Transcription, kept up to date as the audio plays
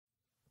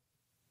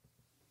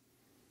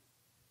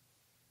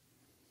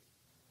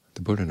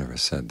Buddha never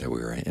said that we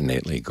were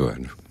innately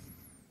good.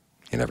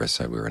 He never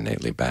said we were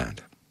innately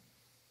bad.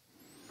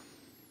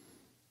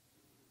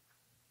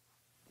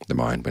 The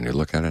mind, when you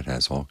look at it,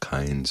 has all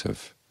kinds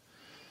of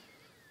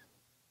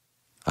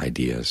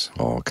ideas,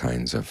 all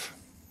kinds of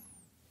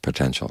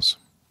potentials,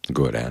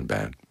 good and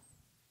bad.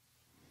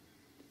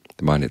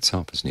 The mind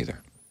itself is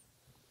neither.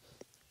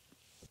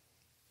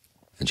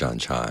 And John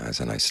Cha has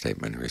a nice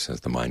statement where he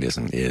says the mind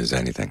is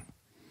anything.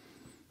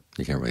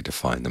 You can't really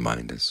define the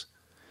mind as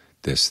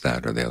this,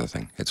 that, or the other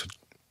thing. It's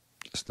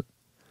just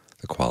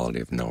the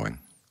quality of knowing.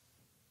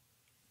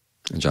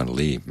 And John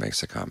Lee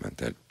makes a comment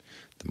that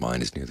the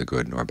mind is neither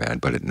good nor bad,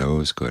 but it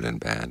knows good and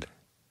bad.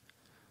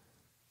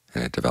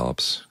 And it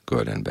develops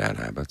good and bad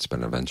habits, but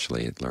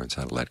eventually it learns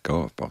how to let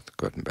go of both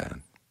good and bad.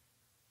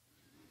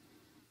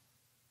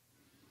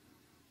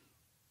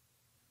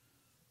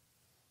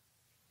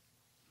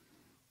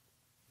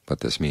 What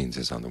this means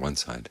is, on the one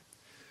side,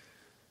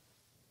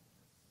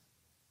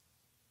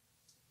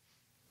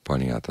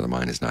 pointing out that the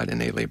mind is not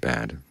innately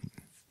bad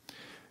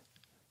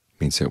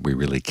means that we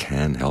really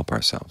can help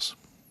ourselves.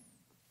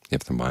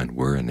 If the mind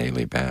were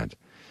innately bad,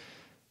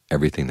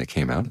 everything that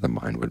came out of the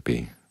mind would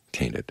be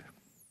tainted,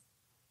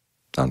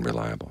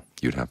 unreliable.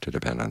 You'd have to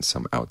depend on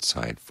some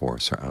outside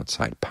force or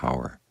outside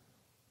power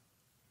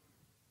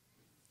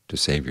to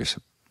save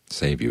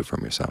you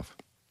from yourself.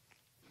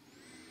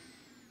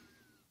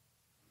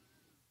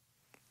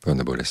 When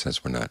the Buddha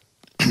says we're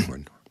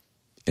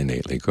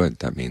innately good,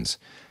 that means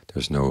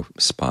there's no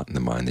spot in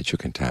the mind that you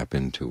can tap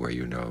into where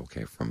you know,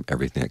 okay, from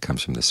everything that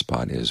comes from this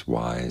spot is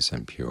wise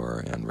and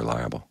pure and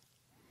reliable.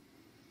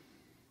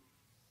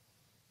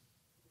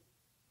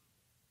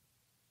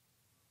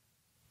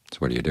 So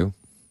what do?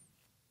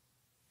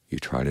 You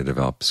try to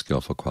develop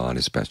skillful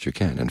qualities as best you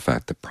can. In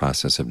fact, the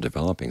process of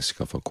developing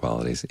skillful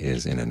qualities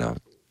is in and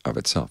of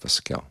itself a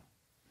skill.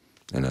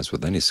 And as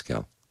with any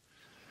skill,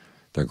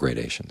 there are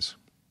gradations.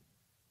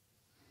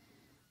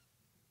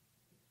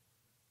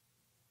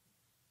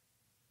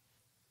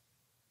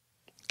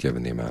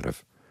 Given the amount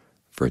of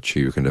virtue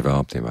you can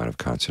develop, the amount of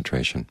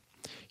concentration,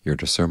 your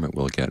discernment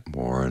will get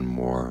more and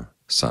more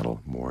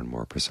subtle, more and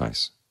more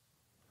precise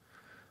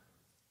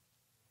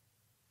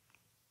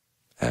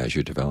as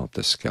you develop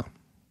this skill.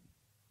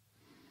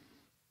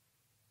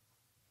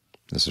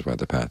 This is why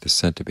the path is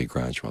said to be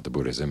gradual. The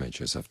Buddha's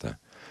image is of the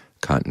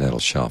continental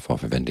shelf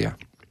off of India.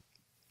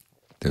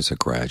 There's a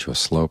gradual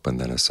slope and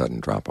then a sudden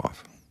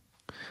drop-off.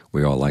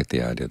 We all like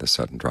the idea of the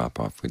sudden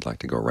drop-off. We'd like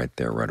to go right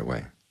there right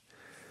away.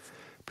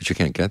 But you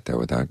can't get there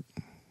without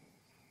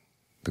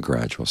the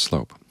gradual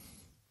slope.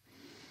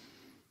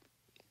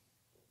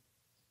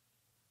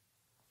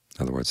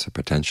 In other words, the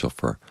potential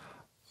for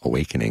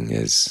awakening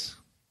is,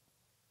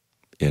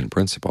 in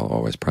principle,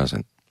 always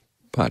present,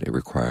 but it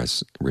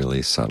requires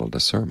really subtle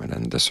discernment,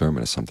 and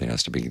discernment is something that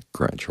has to be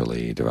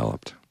gradually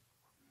developed.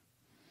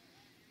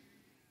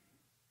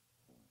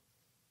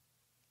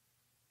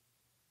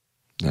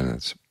 And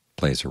it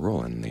plays a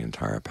role in the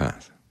entire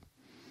path.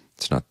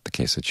 It's not the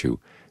case that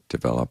you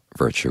develop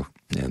virtue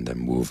and then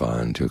move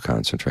on to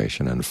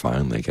concentration and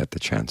finally get the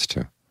chance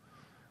to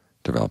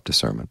develop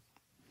discernment.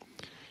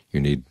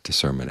 You need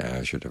discernment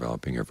as you're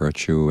developing your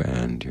virtue,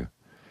 and you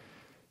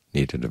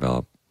need to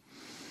develop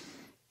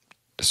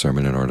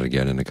discernment in order to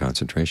get into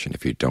concentration.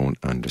 If you don't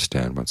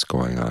understand what's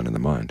going on in the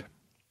mind,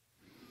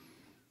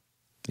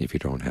 if you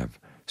don't have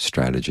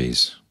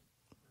strategies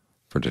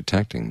for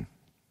detecting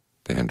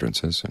the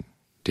hindrances and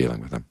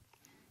dealing with them,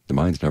 the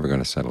mind's never going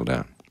to settle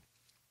down.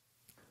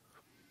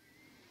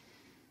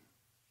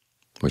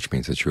 Which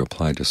means that you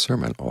apply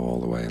discernment all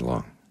the way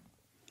along,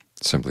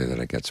 simply that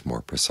it gets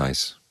more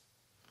precise,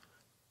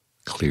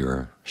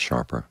 clearer,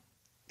 sharper,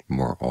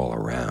 more all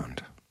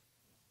around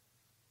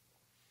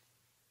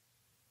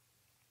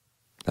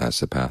as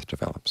the path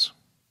develops.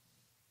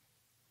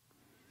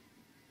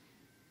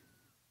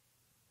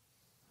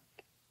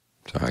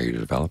 So how you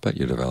develop it?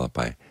 You develop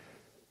by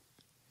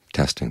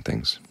testing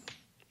things.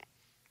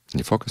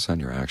 And you focus on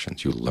your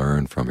actions. You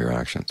learn from your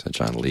actions. And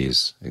John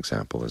Lee's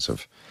example is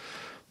of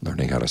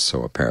learning how to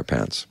sew a pair of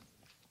pants.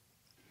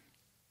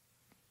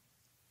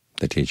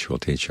 The teacher will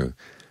teach you,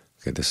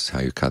 okay, this is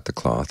how you cut the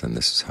cloth, and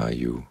this is how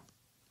you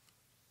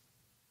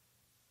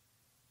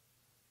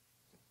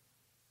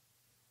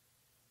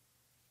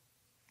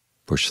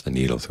push the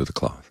needle through the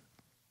cloth.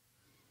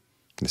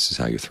 This is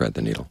how you thread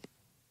the needle.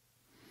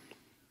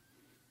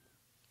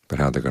 But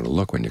how they're going to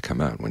look when you come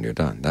out, when you're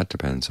done, that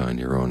depends on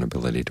your own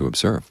ability to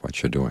observe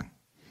what you're doing.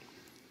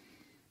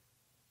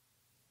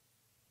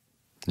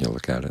 You'll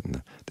look at it,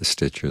 and the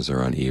stitches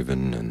are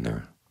uneven, and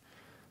the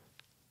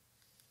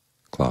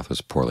cloth is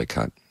poorly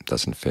cut,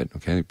 doesn't fit.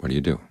 Okay, what do?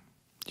 Do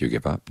you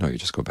give up? No, you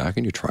just go back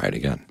and you try it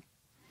again.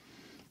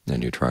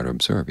 Then you try to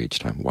observe each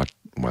time what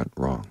went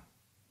wrong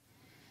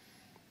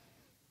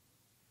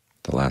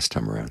the last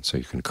time around, so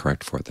you can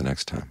correct for it the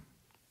next time.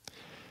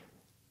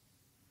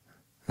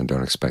 And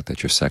don't expect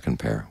that your second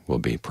pair will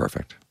be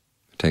perfect.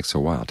 It takes a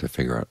while to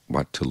figure out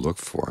what to look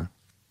for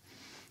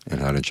and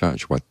how to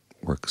judge what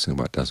works and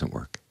what doesn't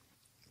work.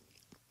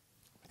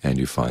 And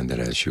you find that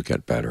as you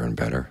get better and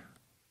better,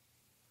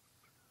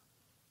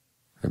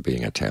 or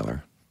being a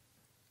tailor,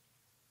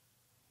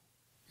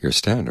 your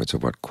standards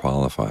of what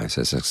qualifies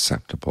as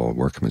acceptable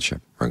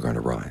workmanship are going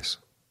to rise.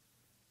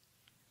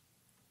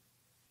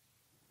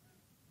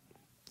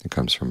 It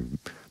comes from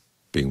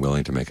being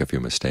willing to make a few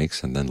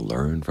mistakes and then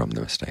learn from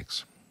the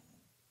mistakes.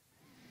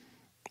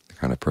 The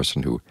kind of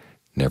person who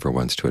never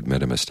wants to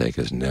admit a mistake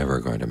is never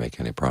going to make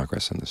any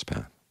progress in this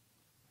path.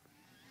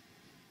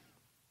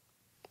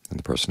 And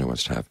the person who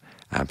wants to have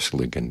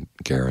absolutely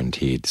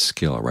guaranteed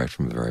skill right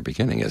from the very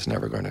beginning is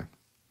never going to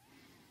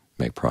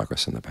make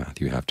progress in the path.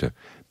 You have to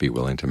be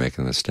willing to make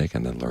a mistake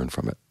and then learn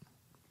from it.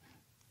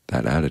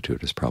 That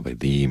attitude is probably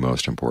the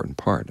most important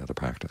part of the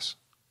practice.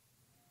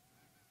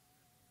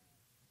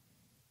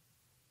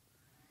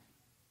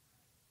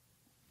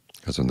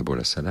 Because when the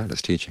Buddha set out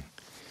his teaching,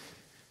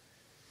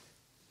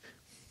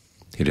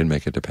 he didn't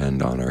make it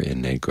depend on our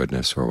innate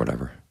goodness or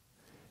whatever.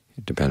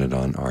 It depended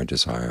on our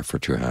desire for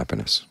true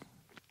happiness.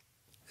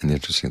 And the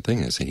interesting thing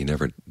is that he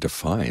never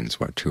defines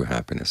what true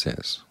happiness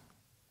is.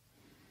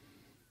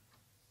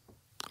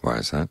 Why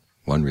is that?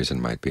 One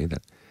reason might be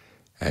that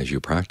as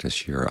you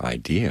practice, your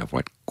idea of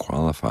what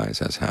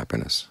qualifies as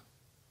happiness,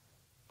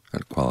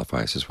 what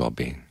qualifies as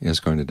well-being,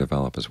 is going to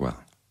develop as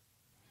well.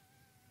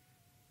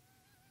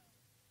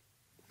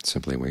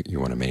 Simply, you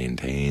want to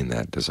maintain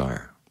that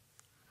desire,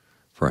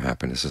 for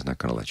happiness is not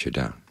going to let you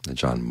down. And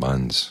John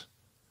Munn's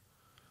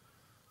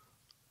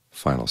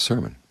final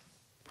sermon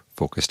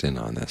focused in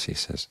on this.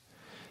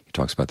 He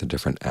talks about the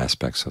different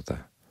aspects of the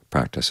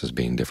practice as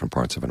being different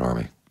parts of an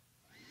army.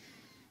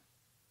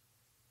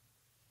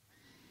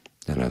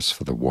 And as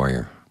for the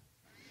warrior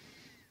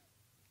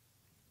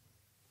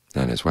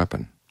and his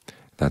weapon,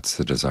 that's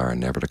the desire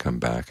never to come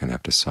back and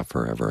have to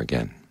suffer ever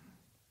again.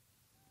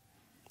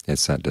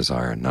 It's that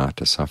desire not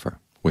to suffer,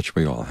 which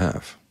we all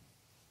have.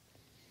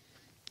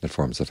 It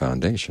forms the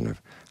foundation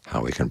of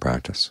how we can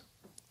practice.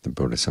 The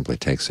Buddha simply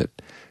takes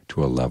it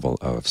to a level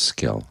of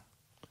skill,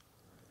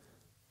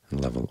 a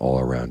level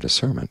all-around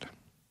discernment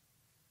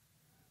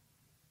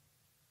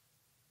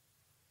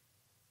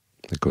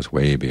that goes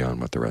way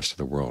beyond what the rest of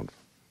the world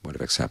would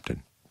have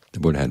accepted. The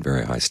Buddha had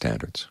very high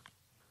standards,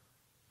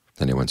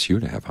 and he wants you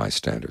to have high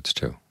standards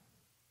too.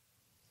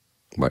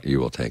 What you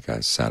will take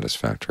as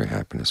satisfactory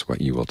happiness,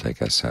 what you will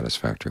take as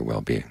satisfactory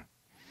well-being.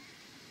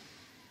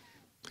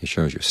 He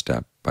shows you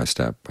step by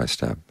step by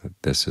step that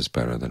this is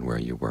better than where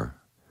you were,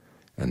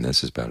 and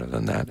this is better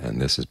than that,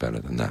 and this is better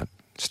than that,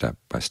 step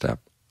by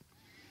step.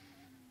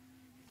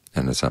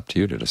 And it's up to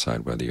you to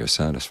decide whether you're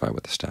satisfied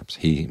with the steps.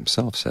 He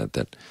himself said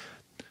that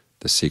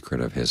the secret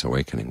of his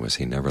awakening was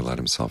he never let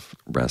himself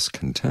rest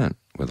content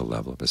with the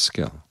level of his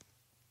skill.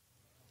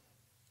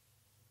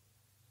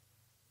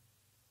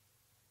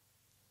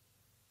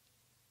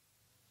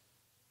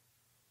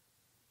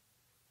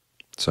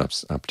 So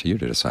it's up to you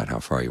to decide how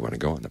far you want to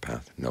go on the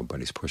path.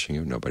 Nobody's pushing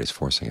you, nobody's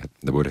forcing it.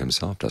 The Buddha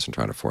himself doesn't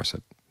try to force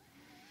it.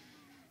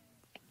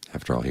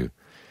 After all, he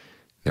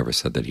never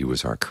said that he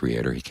was our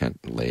creator. He can't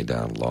lay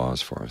down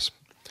laws for us.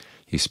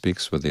 He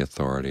speaks with the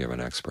authority of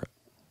an expert,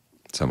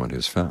 someone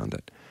who's found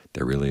that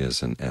there really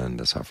is an end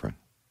to suffering.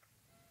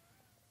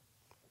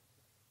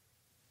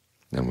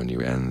 And when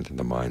you end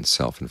the mind's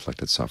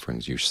self-inflicted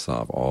sufferings, you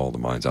solve all the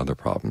mind's other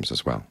problems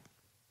as well.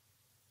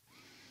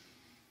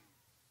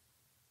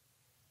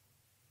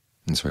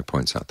 And so he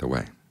points out the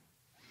way.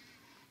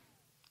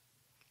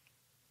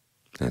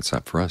 And it's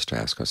up for us to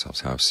ask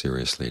ourselves, how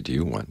seriously do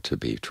you want to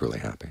be truly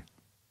happy?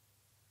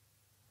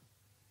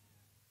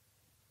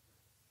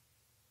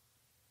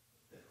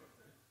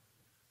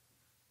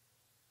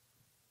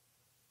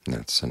 And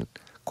that's a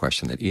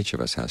question that each of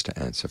us has to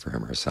answer for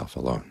him or herself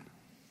alone.